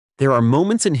There are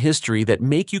moments in history that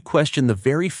make you question the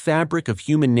very fabric of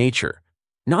human nature.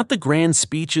 Not the grand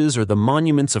speeches or the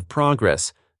monuments of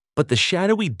progress, but the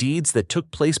shadowy deeds that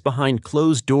took place behind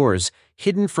closed doors,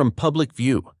 hidden from public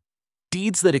view.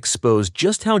 Deeds that expose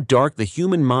just how dark the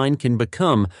human mind can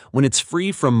become when it's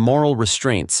free from moral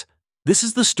restraints. This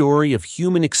is the story of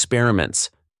human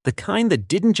experiments, the kind that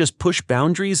didn't just push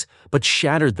boundaries, but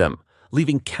shattered them,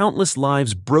 leaving countless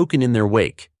lives broken in their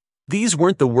wake. These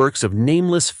weren't the works of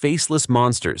nameless, faceless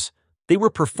monsters. They were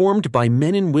performed by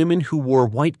men and women who wore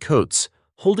white coats,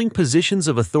 holding positions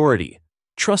of authority,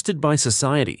 trusted by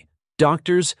society.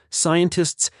 Doctors,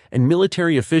 scientists, and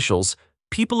military officials,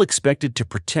 people expected to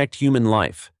protect human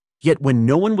life. Yet when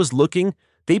no one was looking,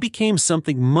 they became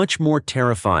something much more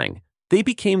terrifying. They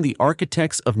became the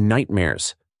architects of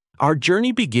nightmares. Our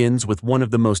journey begins with one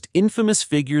of the most infamous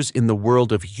figures in the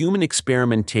world of human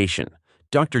experimentation,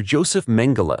 Dr. Josef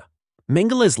Mengele.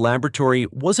 Mengele's laboratory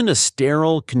wasn't a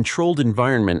sterile, controlled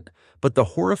environment, but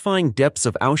the horrifying depths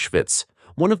of Auschwitz,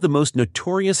 one of the most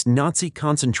notorious Nazi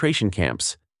concentration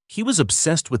camps. He was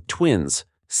obsessed with twins,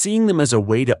 seeing them as a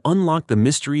way to unlock the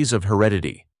mysteries of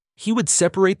heredity. He would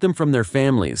separate them from their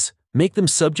families, make them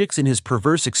subjects in his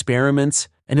perverse experiments,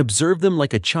 and observe them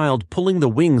like a child pulling the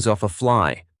wings off a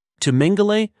fly. To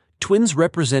Mengele, twins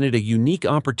represented a unique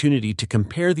opportunity to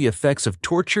compare the effects of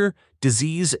torture,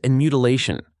 disease, and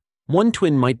mutilation. One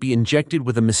twin might be injected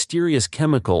with a mysterious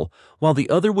chemical, while the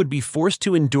other would be forced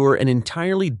to endure an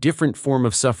entirely different form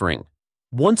of suffering.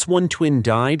 Once one twin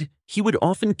died, he would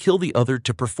often kill the other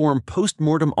to perform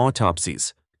post-mortem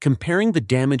autopsies, comparing the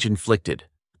damage inflicted.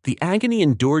 The agony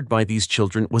endured by these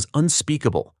children was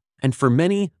unspeakable, and for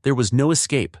many, there was no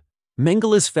escape.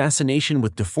 Mengele's fascination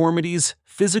with deformities,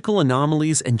 physical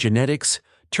anomalies, and genetics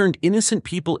turned innocent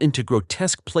people into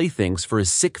grotesque playthings for his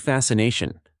sick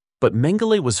fascination. But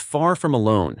Mengele was far from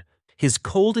alone. His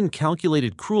cold and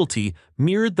calculated cruelty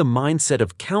mirrored the mindset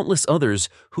of countless others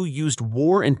who used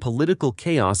war and political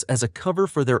chaos as a cover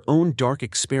for their own dark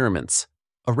experiments.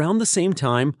 Around the same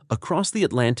time, across the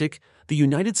Atlantic, the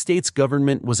United States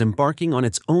government was embarking on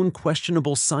its own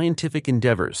questionable scientific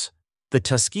endeavors. The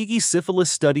Tuskegee Syphilis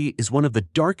Study is one of the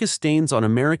darkest stains on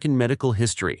American medical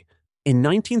history. In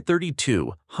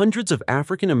 1932, hundreds of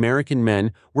African American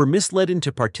men were misled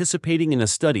into participating in a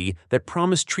study that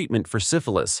promised treatment for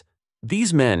syphilis.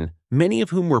 These men, many of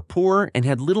whom were poor and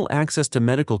had little access to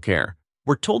medical care,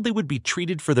 were told they would be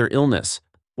treated for their illness.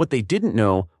 What they didn't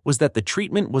know was that the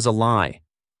treatment was a lie.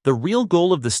 The real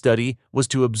goal of the study was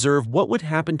to observe what would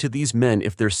happen to these men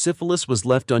if their syphilis was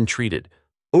left untreated.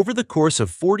 Over the course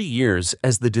of 40 years,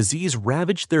 as the disease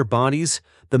ravaged their bodies,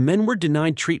 the men were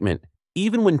denied treatment,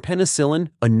 even when penicillin,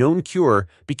 a known cure,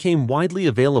 became widely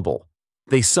available.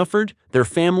 They suffered, their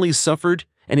families suffered,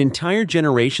 and entire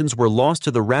generations were lost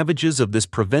to the ravages of this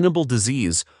preventable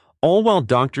disease, all while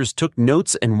doctors took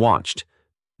notes and watched.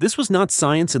 This was not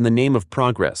science in the name of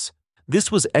progress.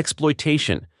 This was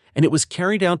exploitation, and it was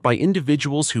carried out by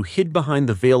individuals who hid behind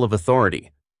the veil of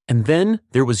authority. And then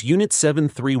there was Unit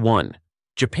 731.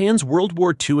 Japan's World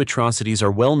War II atrocities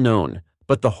are well known,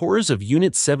 but the horrors of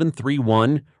Unit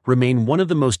 731 remain one of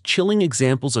the most chilling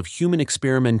examples of human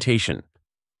experimentation.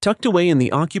 Tucked away in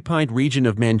the occupied region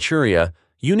of Manchuria,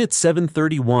 Unit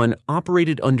 731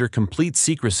 operated under complete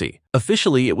secrecy.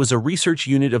 Officially, it was a research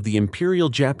unit of the Imperial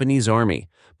Japanese Army,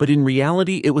 but in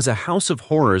reality, it was a house of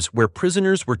horrors where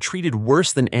prisoners were treated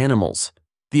worse than animals.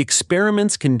 The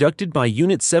experiments conducted by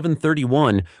Unit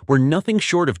 731 were nothing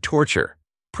short of torture.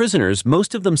 Prisoners,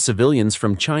 most of them civilians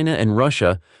from China and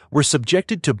Russia, were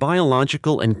subjected to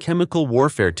biological and chemical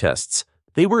warfare tests.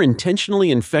 They were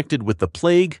intentionally infected with the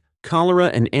plague, cholera,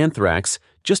 and anthrax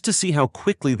just to see how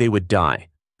quickly they would die.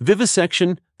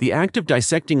 Vivisection, the act of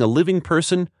dissecting a living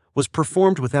person, was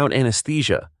performed without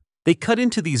anesthesia. They cut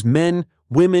into these men,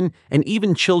 women, and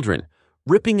even children,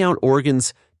 ripping out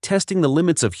organs, testing the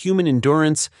limits of human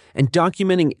endurance, and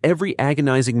documenting every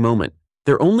agonizing moment.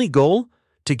 Their only goal?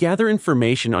 To gather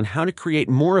information on how to create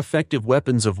more effective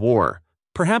weapons of war.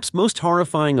 Perhaps most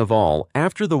horrifying of all,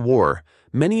 after the war,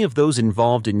 many of those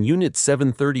involved in Unit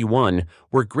 731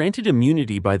 were granted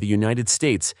immunity by the United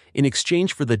States in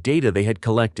exchange for the data they had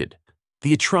collected.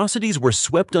 The atrocities were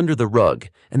swept under the rug,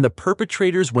 and the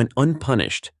perpetrators went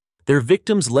unpunished. Their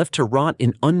victims left to rot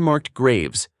in unmarked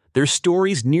graves, their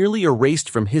stories nearly erased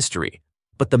from history.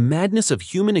 But the madness of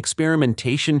human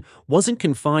experimentation wasn't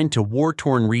confined to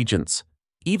war-torn regions.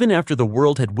 Even after the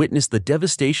world had witnessed the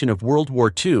devastation of World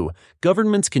War II,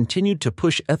 governments continued to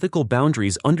push ethical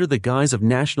boundaries under the guise of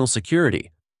national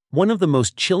security. One of the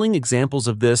most chilling examples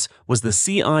of this was the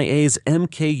CIA's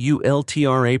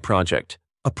MKUltra project.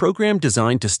 a program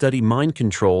designed to study mind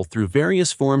control through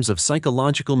various forms of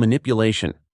psychological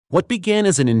manipulation. What began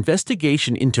as an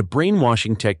investigation into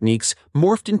brainwashing techniques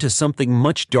morphed into something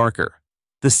much darker.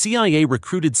 The CIA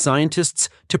recruited scientists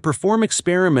to perform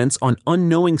experiments on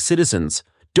unknowing citizens,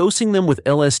 dosing them with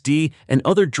LSD and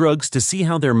other drugs to see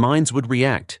how their minds would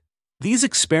react. These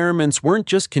experiments weren't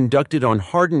just conducted on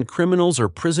hardened criminals or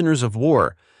prisoners of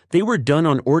war, they were done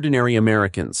on ordinary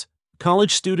Americans.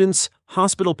 College students,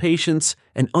 hospital patients,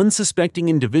 and unsuspecting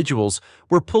individuals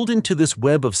were pulled into this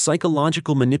web of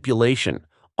psychological manipulation,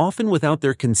 often without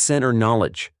their consent or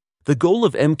knowledge. The goal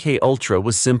of MKUltra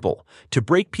was simple: to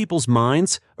break people's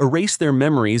minds, erase their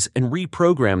memories, and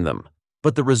reprogram them.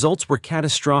 But the results were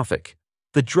catastrophic.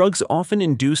 The drugs often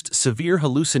induced severe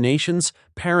hallucinations,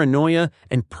 paranoia,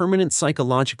 and permanent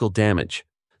psychological damage.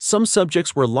 Some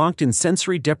subjects were locked in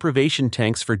sensory deprivation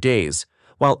tanks for days,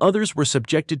 while others were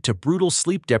subjected to brutal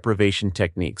sleep deprivation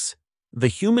techniques. The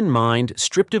human mind,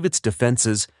 stripped of its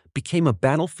defenses, became a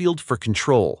battlefield for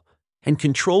control. And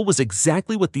control was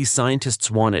exactly what these scientists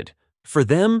wanted. For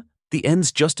them, the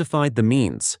ends justified the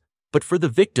means. But for the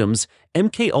victims,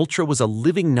 MKUltra was a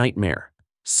living nightmare.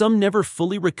 Some never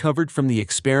fully recovered from the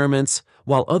experiments,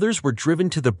 while others were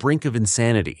driven to the brink of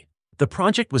insanity. The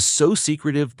project was so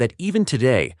secretive that even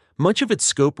today, much of its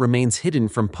scope remains hidden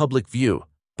from public view.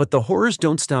 But the horrors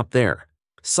don't stop there.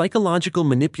 Psychological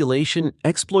manipulation,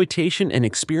 exploitation, and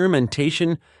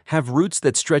experimentation have roots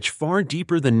that stretch far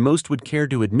deeper than most would care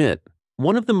to admit.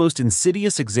 One of the most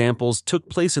insidious examples took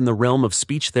place in the realm of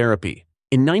speech therapy.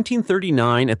 In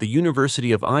 1939, at the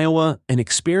University of Iowa, an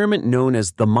experiment known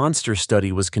as the Monster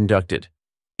Study was conducted.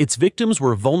 Its victims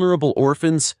were vulnerable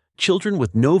orphans, children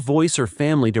with no voice or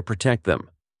family to protect them.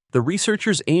 The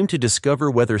researchers aimed to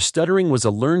discover whether stuttering was a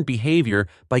learned behavior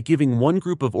by giving one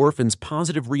group of orphans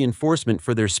positive reinforcement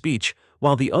for their speech,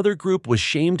 while the other group was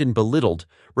shamed and belittled,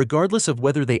 regardless of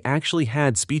whether they actually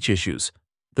had speech issues.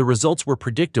 The results were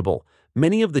predictable.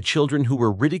 Many of the children who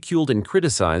were ridiculed and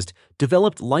criticized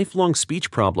developed lifelong speech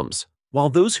problems, while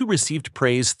those who received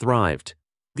praise thrived.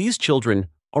 These children,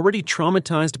 already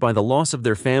traumatized by the loss of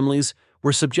their families,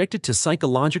 were subjected to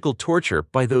psychological torture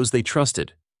by those they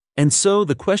trusted. And so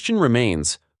the question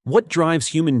remains, what drives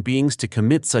human beings to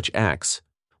commit such acts?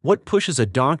 What pushes a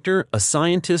doctor, a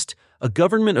scientist, a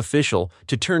government official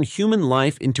to turn human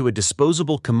life into a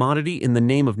disposable commodity in the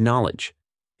name of knowledge?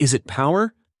 Is it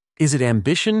power? Is it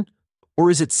ambition?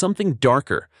 Or is it something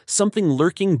darker, something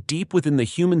lurking deep within the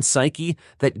human psyche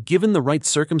that, given the right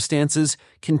circumstances,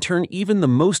 can turn even the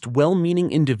most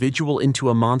well-meaning individual into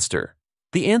a monster?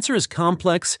 The answer is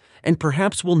complex, and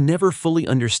perhaps we'll never fully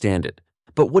understand it.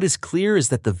 But what is clear is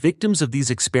that the victims of these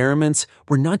experiments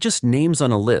were not just names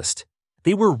on a list.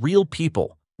 They were real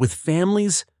people, with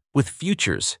families, with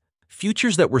futures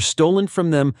that were stolen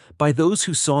from them by those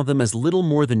who saw them as little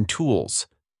more than tools.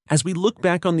 As we look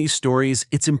back on these stories,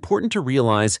 it's important to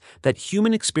realize that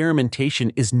human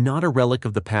experimentation is not a relic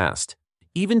of the past.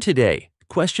 Even today,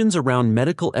 questions around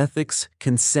medical ethics,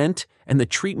 consent, and the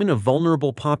treatment of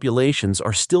vulnerable populations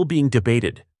are still being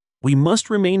debated. We must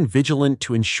remain vigilant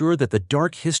to ensure that the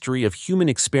dark history of human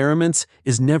experiments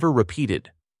is never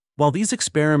repeated. While these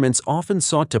experiments often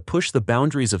sought to push the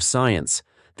boundaries of science,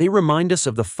 they remind us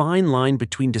of the fine line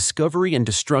between discovery and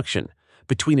destruction,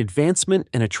 between advancement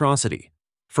and atrocity.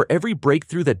 For every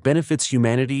breakthrough that benefits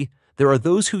humanity, there are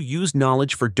those who use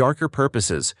knowledge for darker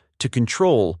purposes, to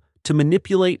control, to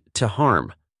manipulate, to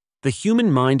harm. The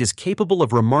human mind is capable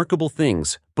of remarkable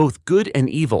things, both good and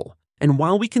evil, and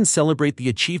while we can celebrate the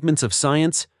achievements of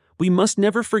science, we must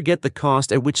never forget the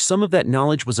cost at which some of that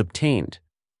knowledge was obtained.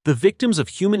 The victims of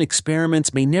human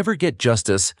experiments may never get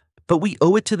justice, but we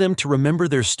owe it to them to remember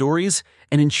their stories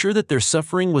and ensure that their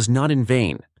suffering was not in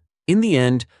vain. In the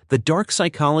end, the dark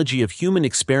psychology of human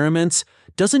experiments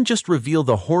doesn't just reveal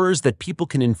the horrors that people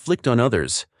can inflict on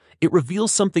others. It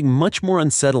reveals something much more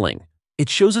unsettling. It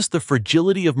shows us the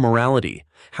fragility of morality,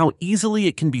 how easily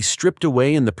it can be stripped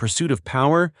away in the pursuit of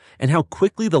power, and how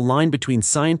quickly the line between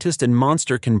scientist and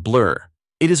monster can blur.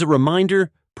 It is a reminder,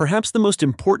 perhaps the most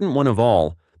important one of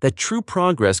all, that true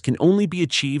progress can only be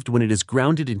achieved when it is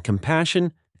grounded in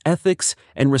compassion, ethics,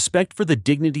 and respect for the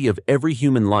dignity of every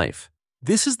human life.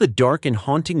 This is the dark and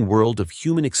haunting world of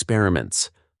human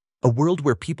experiments, a world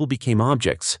where people became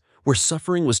objects, where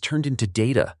suffering was turned into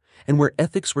data, and where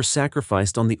ethics were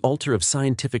sacrificed on the altar of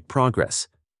scientific progress.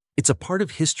 It's a part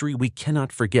of history we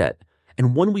cannot forget,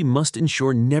 and one we must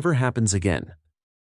ensure never happens again.